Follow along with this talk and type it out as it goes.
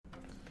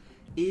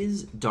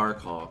Is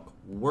Darkhawk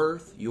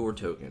worth your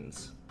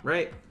tokens,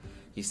 right?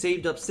 You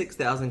saved up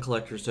 6,000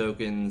 collector's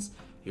tokens,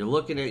 you're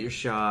looking at your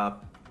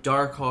shop,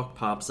 Darkhawk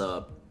pops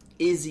up.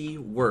 Is he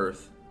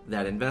worth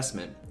that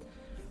investment?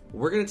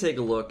 We're going to take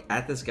a look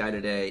at this guy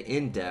today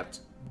in depth,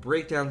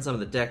 break down some of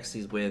the decks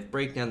he's with,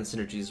 break down the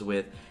synergies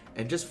with,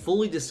 and just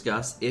fully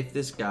discuss if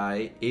this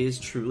guy is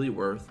truly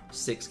worth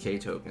 6k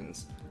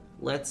tokens.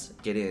 Let's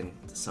get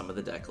into some of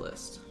the deck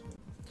list.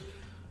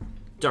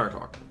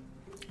 Darkhawk.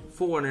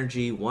 4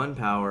 energy, 1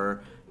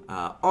 power,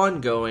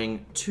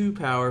 ongoing, 2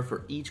 power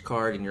for each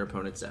card in your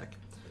opponent's deck.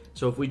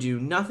 So if we do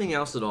nothing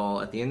else at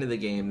all, at the end of the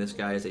game, this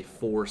guy is a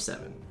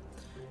 4/7.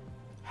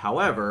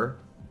 However,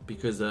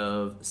 because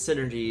of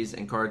synergies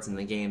and cards in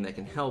the game that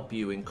can help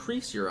you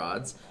increase your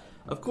odds,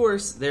 of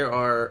course, there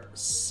are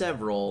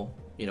several,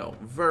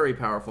 very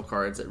powerful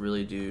cards that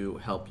really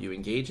do help you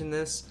engage in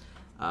this.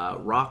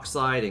 Rock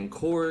Slide and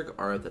Korg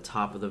are at the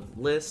top of the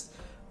list.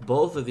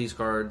 Both of these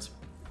cards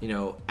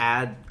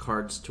add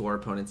cards to our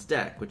opponent's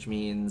deck, which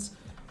means,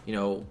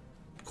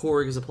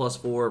 Korg is a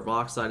 +4,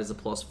 Rock Slide is a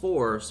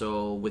 +4,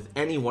 so with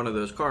any one of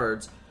those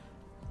cards,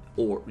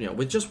 or,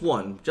 with just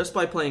one, just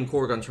by playing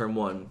Korg on turn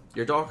 1,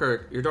 your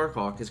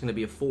Darkhawk is going to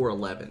be a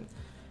 4/11.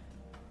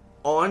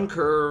 On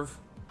curve,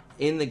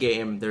 in the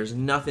game, there's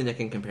nothing that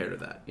can compare to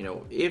that.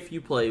 If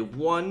you play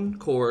one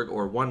Korg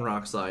or one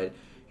Rock Slide,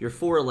 your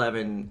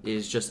 4/11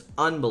 is just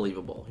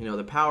unbelievable.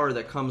 The power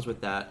that comes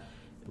with that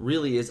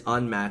really is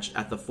unmatched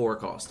at the 4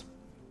 cost.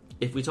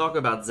 If we talk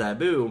about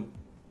Zabu,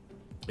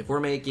 if we're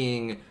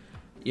making,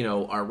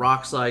 our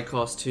Rock Slide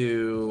cost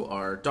 2,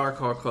 our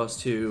Darkhawk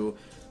cost 2,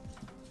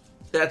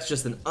 that's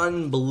just an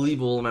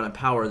unbelievable amount of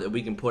power that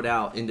we can put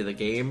out into the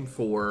game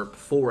for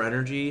 4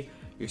 energy.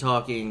 You're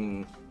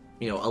talking,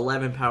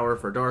 11 power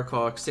for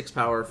Darkhawk, 6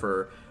 power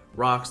for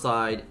Rock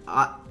Slide.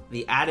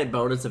 The added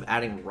bonus of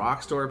adding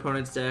rocks to our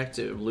opponent's deck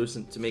to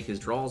make his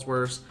draws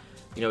worse.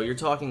 You're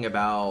talking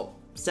about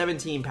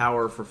 17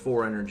 power for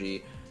 4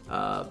 energy,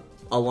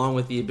 along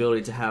with the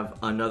ability to have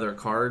another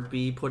card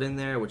be put in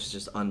there, which is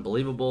just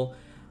unbelievable.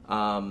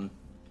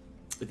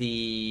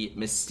 The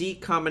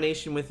Mystique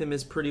combination with him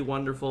is pretty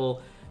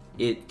wonderful.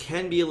 It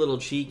can be a little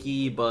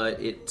cheeky,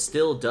 but it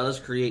still does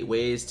create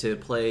ways to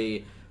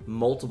play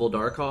multiple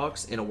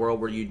Darkhawks in a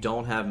world where you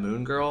don't have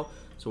Moon Girl,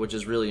 which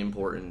is really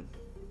important.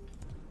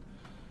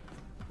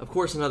 Of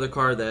course, another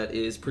card that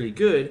is pretty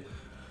good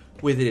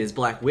with it is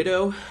Black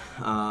Widow.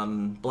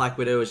 Black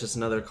Widow is just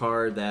another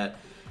card that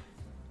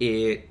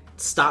it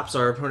stops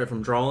our opponent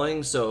from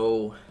drawing,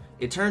 so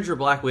it turns your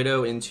Black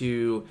Widow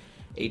into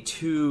a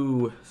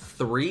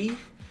 2/3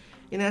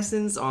 in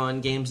essence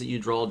on games that you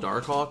draw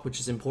Darkhawk, which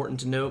is important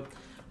to note.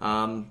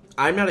 I'm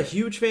not a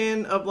huge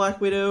fan of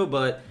Black Widow,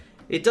 but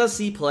it does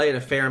see play in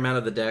a fair amount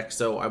of the deck,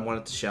 so I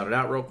wanted to shout it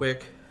out real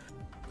quick.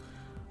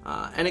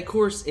 And of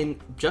course, in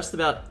just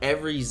about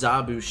every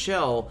Zabu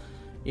shell,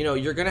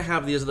 you're going to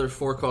have these other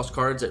 4-cost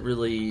cards that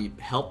really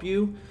help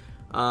you.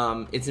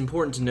 It's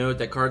important to note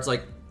that cards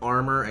like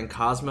Armor and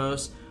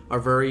Cosmos are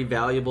very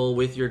valuable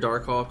with your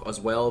Darkhawk as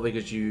well,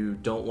 because you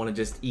don't want to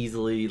just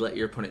easily let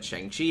your opponent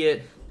Shang-Chi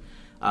it.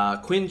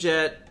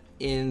 Quinjet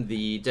in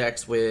the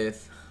decks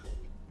with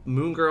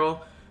Moon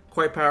Girl,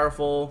 quite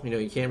powerful.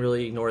 You can't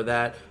really ignore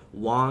that.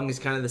 Wong is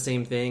kind of the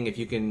same thing. If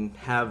you can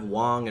have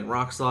Wong and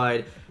Rock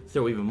Slide,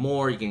 throw even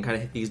more, you can kind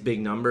of hit these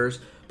big numbers.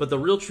 But the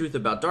real truth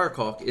about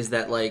Darkhawk is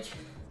that,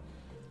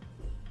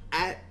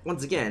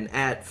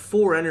 at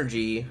 4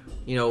 energy,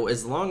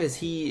 as long as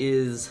he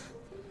is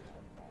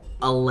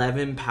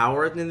 11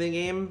 power at the end of the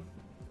game,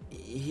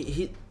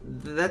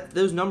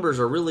 those numbers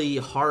are really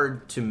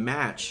hard to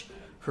match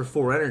for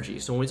 4 energy.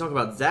 So when we talk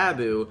about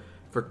Zabu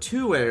for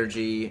 2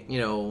 energy,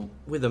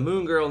 with a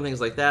Moon Girl and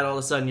things like that, all of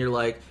a sudden you're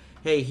like,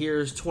 hey,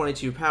 here's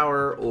 22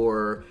 power,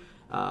 or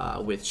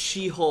with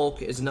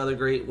She-Hulk is another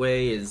great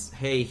way, is,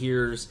 hey,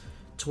 here's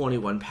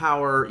 21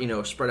 power,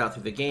 spread out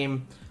through the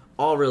game.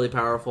 All really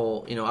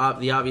powerful.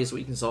 The obvious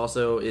weakness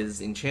also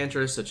is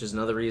Enchantress, which is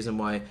another reason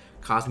why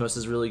Cosmos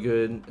is really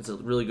good. It's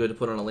really good to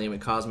put on a lane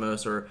with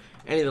Cosmos, or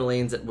any of the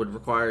lanes that would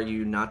require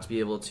you not to be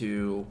able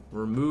to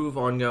remove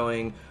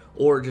ongoing,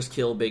 or just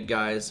kill big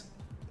guys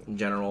in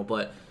general.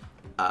 But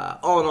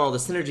all in all, the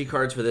synergy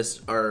cards for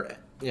this are,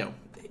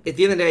 at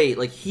the end of the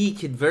day, he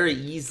could very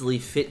easily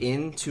fit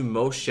into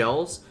most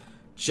shells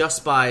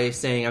just by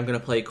saying, I'm going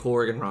to play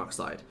Korg and Rock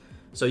Slide.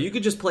 So you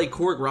could just play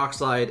Korg, Rock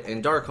Slide,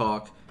 and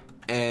Darkhawk,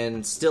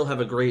 and still have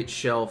a great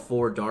shell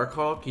for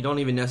Darkhawk. You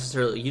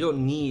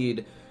don't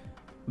need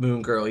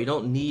Moon Girl, you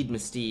don't need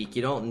Mystique,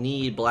 you don't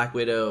need Black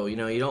Widow, you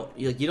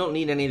don't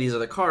need any of these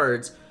other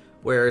cards,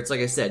 where it's, like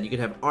I said, you could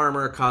have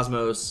Armor,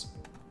 Cosmos,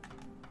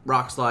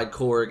 Rock Slide,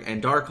 Korg,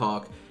 and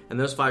Darkhawk, and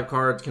those 5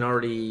 cards can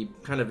already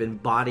kind of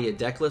embody a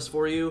deck list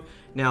for you.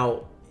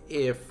 Now,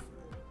 if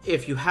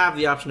you have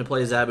the option to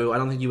play Zabu, I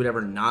don't think you would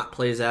ever not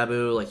play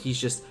Zabu. He's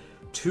just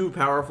too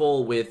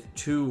powerful with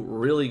 2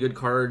 really good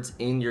cards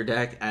in your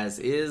deck as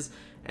is,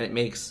 and it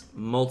makes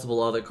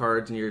multiple other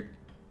cards in your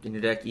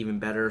deck even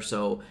better.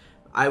 So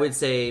I would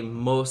say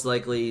most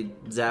likely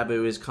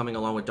Zabu is coming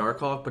along with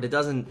Darkhawk, but it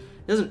doesn't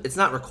it's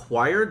not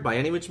required by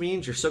any which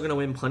means. You're still going to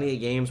win plenty of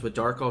games with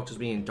Darkhawk just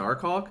being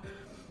Darkhawk.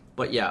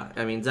 But yeah,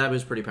 I mean,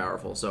 Zabu's pretty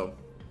powerful, so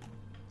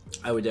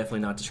I would definitely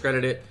not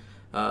discredit it.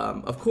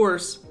 Of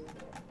course,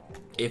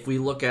 if we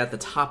look at the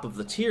top of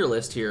the tier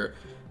list here,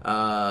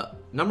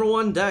 number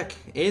one deck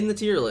in the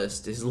tier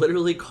list is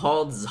literally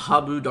called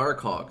Zabu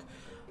Darkhawk,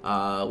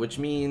 which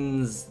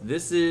means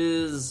this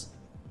is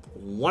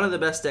one of the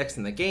best decks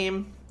in the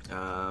game.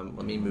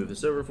 Let me move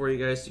this over for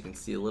you guys so you can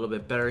see a little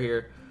bit better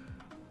here.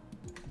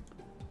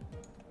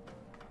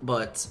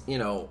 But, you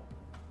know,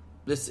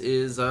 this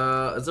is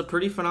it's a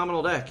pretty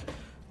phenomenal deck.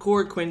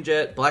 Korg,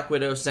 Quinjet, Black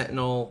Widow,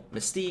 Sentinel,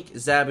 Mystique,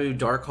 Zabu,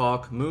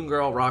 Darkhawk, Moon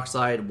Girl,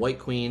 Rockslide, White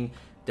Queen,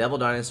 Devil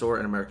Dinosaur,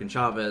 and American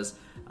Chavez.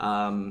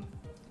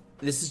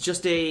 This is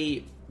just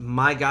a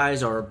my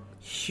guys are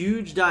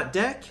huge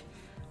deck.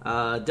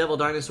 Devil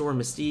Dinosaur,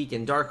 Mystique,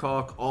 and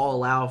Darkhawk all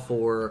allow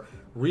for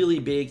really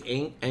big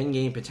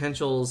endgame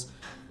potentials.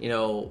 You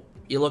know,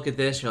 you look at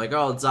this, you're like,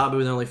 oh, it's Zabu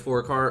with only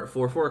 4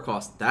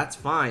 cost. That's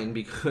fine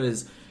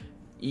because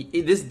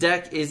this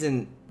deck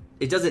doesn't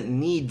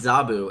need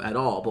Zabu at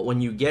all. But when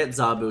you get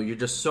Zabu, you're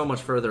just so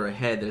much further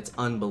ahead that it's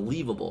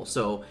unbelievable.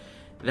 So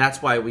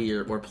that's why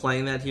we're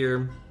playing that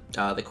here.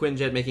 The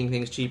Quinjet making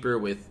things cheaper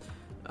with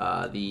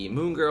the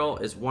Moon Girl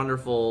is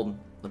wonderful.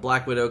 The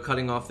Black Widow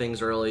cutting off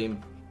things early.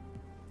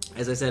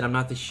 As I said, I'm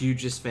not the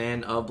hugest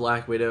fan of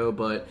Black Widow,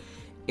 but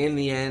in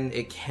the end,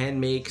 it can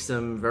make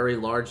some very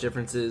large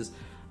differences.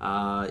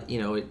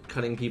 You know, it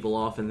cutting people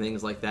off and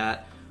things like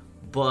that.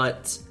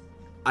 But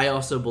I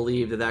also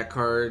believe that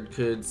card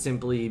could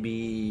simply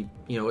be,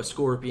 you know, a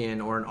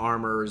Scorpion or an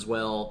Armor as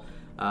well.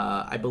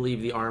 I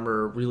believe the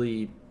Armor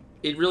really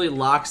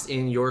locks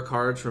in your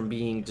cards from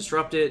being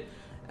disrupted.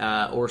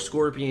 Or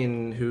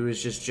Scorpion, who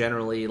is just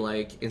generally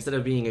like, instead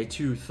of being a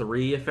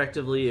 2-3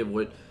 effectively of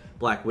what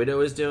Black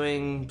Widow is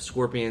doing,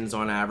 Scorpion's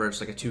on average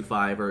like a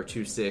 2-5 or a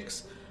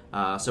 2-6.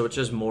 So it's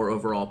just more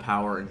overall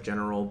power in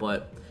general.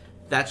 But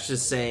that's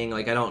just saying,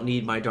 like, I don't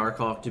need my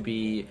Darkhawk to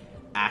be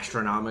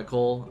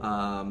astronomical.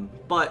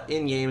 But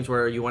in games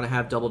where you want to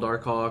have double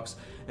Darkhawks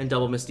and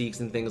double Mystiques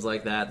and things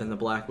like that, then the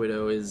Black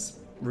Widow is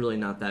really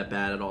not that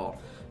bad at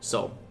all.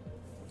 So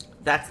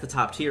that's the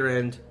top tier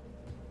end.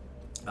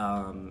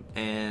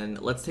 And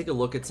let's take a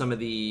look at some of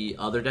the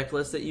other deck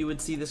lists that you would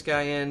see this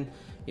guy in.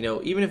 You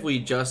know, even if we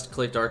just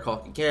click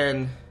Darkhawk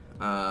again,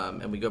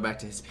 and we go back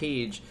to his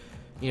page,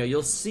 you know,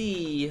 you'll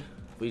see,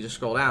 if we just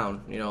scroll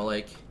down, you know,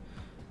 like,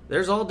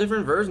 there's all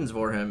different versions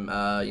for him.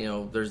 You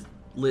know, there's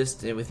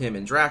list with him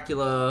in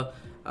Dracula,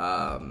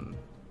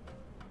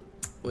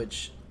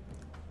 which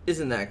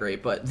isn't that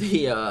great, but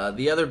the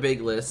other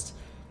big list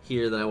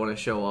here that I want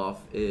to show off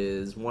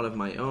is one of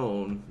my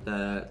own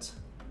that,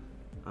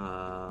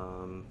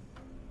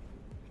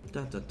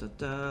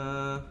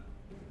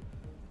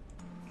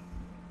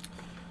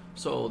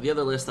 So the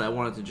other list that I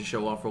wanted to just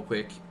show off real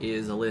quick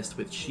is a list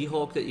with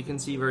She-Hulk that you can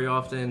see very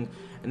often,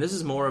 and this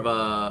is more of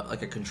a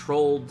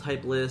controlled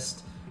type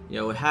list. You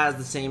know, it has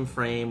the same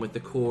frame with the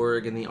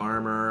Korg and the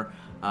Armor,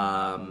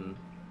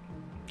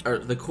 or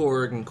the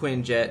Korg and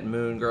Quinjet and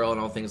Moon Girl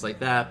and all things like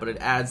that, but it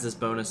adds this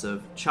bonus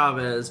of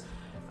Chavez,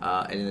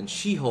 and then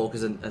She-Hulk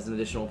as an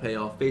additional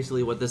payoff.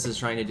 Basically what this is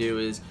trying to do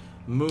is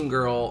Moon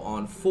Girl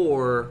on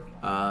 4,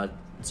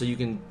 so you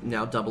can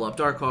now double up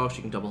Darkhawks,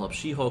 you can double up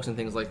She-Hulks and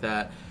things like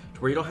that,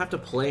 to where you don't have to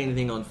play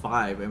anything on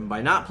 5. And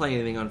by not playing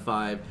anything on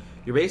 5,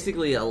 you're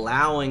basically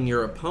allowing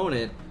your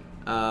opponent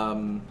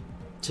to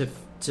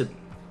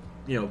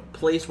you know,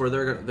 place where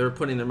they're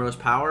putting their most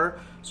power,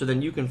 so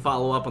then you can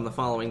follow up on the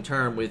following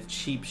turn with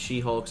cheap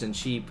She-Hulks and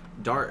cheap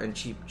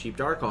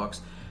Darkhawks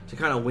to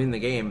kind of win the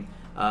game.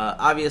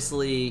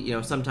 Obviously, you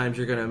know, sometimes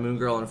you're going to Moon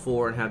Girl on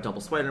 4 and have double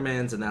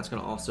Spider-Mans, and that's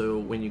going to also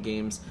win you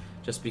games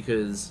just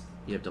because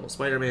you have double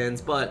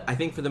Spider-Mans. But I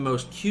think for the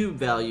most cube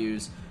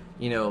values,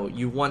 you know,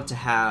 you want to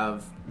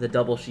have the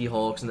double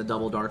She-Hulks and the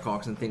double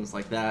Darkhawks and things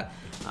like that.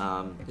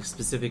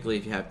 Specifically,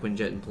 if you have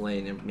Quinjet in play,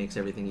 and it makes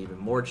everything even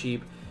more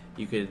cheap,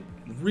 you could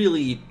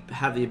really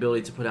have the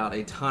ability to put out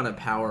a ton of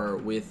power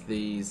with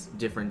these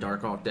different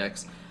Darkhawk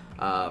decks.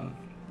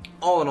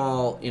 All in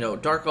all, you know,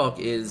 Darkhawk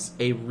is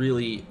a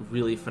really,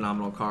 really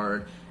phenomenal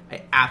card.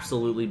 I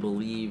absolutely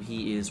believe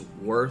he is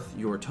worth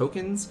your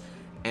tokens,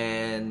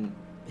 and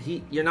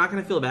you're not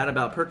going to feel bad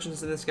about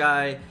purchasing this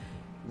guy.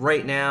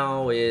 Right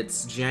now,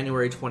 it's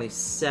January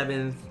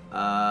 27th.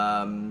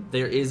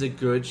 There is a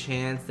good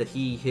chance that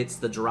he hits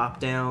the drop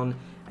down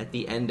at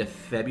the end of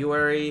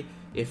February,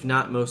 if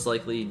not most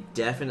likely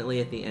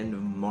definitely at the end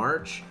of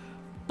March.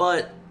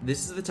 But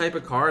this is the type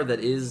of card that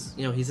is,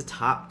 you know, he's a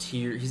top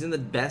tier. He's in the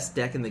best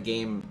deck in the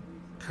game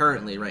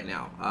currently right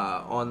now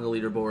on the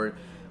leaderboard.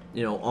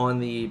 You know,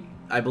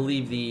 I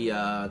believe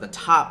the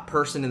top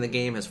person in the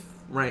game has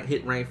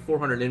hit rank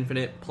 400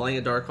 Infinite playing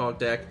a Darkhawk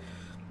deck.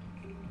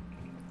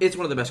 It's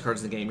one of the best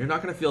cards in the game. You're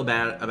not going to feel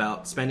bad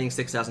about spending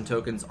 6,000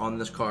 tokens on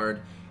this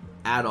card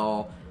at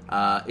all.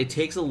 It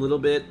takes a little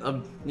bit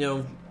of, you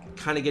know,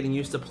 kind of getting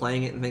used to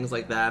playing it and things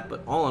like that,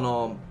 but all in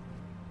all,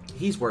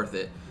 he's worth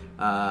it.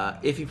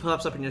 If he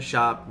pops up in your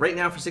shop right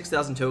now for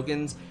 6,000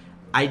 tokens,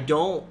 I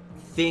don't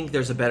think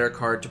there's a better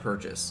card to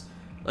purchase.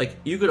 Like,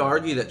 you could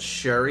argue that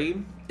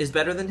Sherry is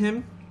better than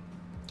him,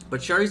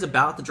 but Sherry's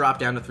about to drop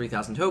down to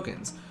 3,000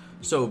 tokens.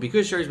 So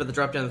because Sherry's about to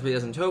drop down to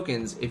 3,000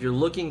 tokens, if you're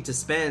looking to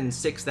spend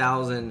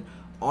 6,000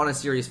 on a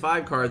Series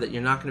 5 card that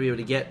you're not going to be able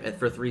to get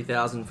for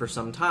 3,000 for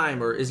some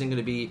time, or isn't going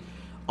to be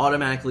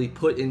automatically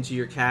put into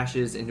your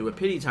caches into a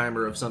pity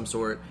timer of some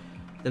sort,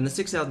 then the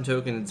 6,000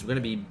 tokens is going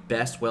to be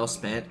best well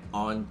spent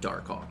on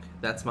Darkhawk.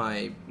 That's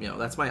my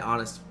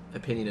honest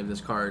opinion of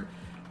this card.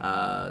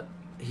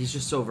 He's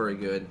just so very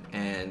good,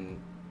 and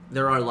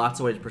there are lots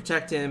of ways to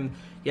protect him.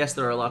 Yes,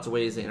 there are lots of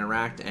ways to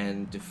interact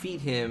and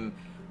defeat him,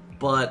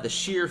 but the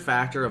sheer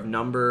factor of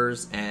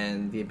numbers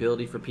and the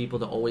ability for people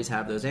to always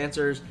have those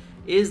answers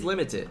is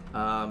limited,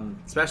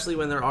 especially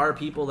when there are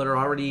people that are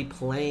already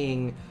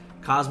playing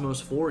Cosmos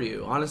for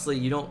you. Honestly,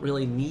 you don't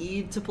really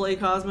need to play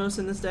Cosmos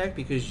in this deck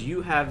because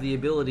you have the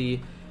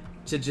ability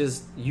to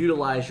just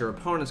utilize your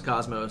opponent's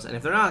Cosmos, and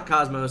if they're not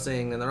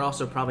Cosmosing, then they're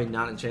also probably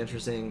not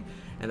Enchantressing,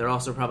 and they're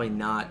also probably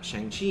not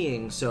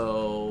Shang-Chiing,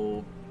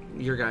 so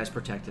your guy's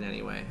protected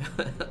anyway,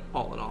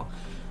 all in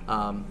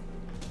all.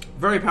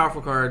 Very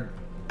powerful card,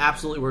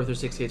 absolutely worth their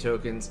 6k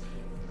tokens.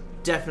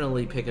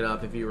 Definitely pick it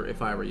up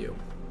if I were you.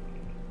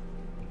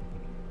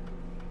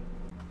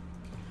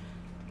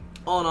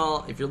 All in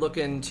all, if you're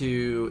looking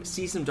to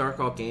see some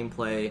Darkhawk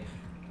gameplay,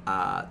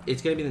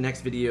 it's going to be the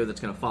next video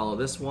that's going to follow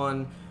this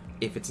one.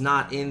 If it's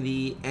not in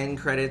the end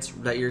credits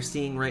that you're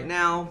seeing right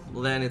now,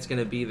 then it's going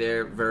to be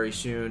there very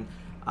soon.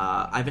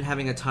 I've been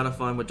having a ton of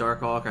fun with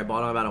Darkhawk. I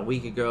bought him about a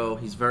week ago.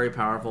 He's very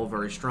powerful,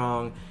 very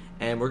strong,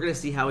 and we're going to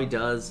see how he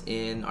does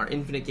in our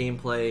infinite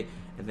gameplay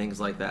and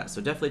things like that.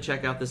 So definitely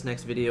check out this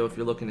next video if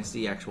you're looking to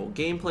see actual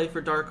gameplay for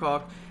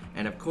Darkhawk.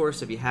 And of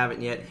course, if you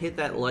haven't yet, hit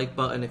that like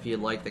button if you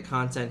like the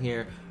content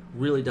here.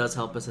 Really does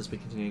help us as we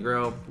continue to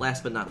grow.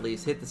 Last but not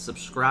least, hit the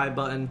subscribe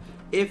button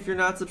if you're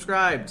not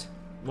subscribed.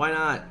 Why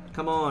not?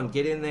 Come on,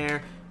 get in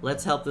there.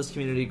 Let's help this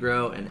community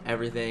grow and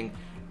everything.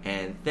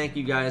 And thank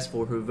you guys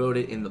for who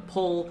voted in the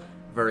poll.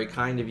 Very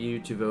kind of you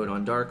to vote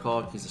on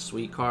Darkhawk. He's a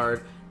sweet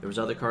card. There was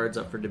other cards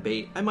up for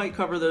debate. I might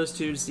cover those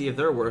too to see if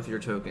they're worth your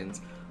tokens.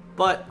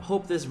 But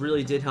hope this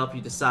really did help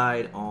you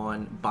decide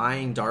on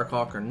buying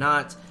Darkhawk or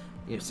not.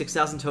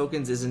 6,000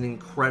 tokens is an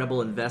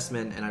incredible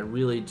investment, and I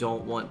really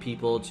don't want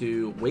people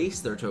to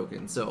waste their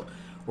tokens. So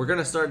we're going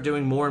to start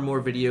doing more and more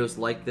videos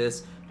like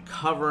this,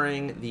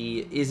 covering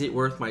the is it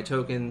worth my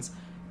tokens.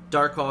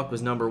 Darkhawk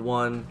was number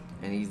one,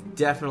 and he's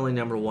definitely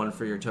number one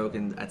for your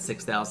tokens at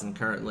 6,000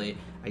 currently.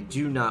 I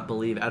do not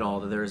believe at all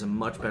that there is a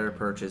much better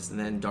purchase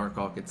than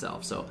Darkhawk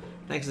itself. So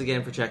thanks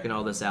again for checking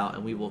all this out,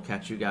 and we will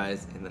catch you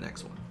guys in the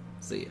next one.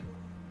 See ya.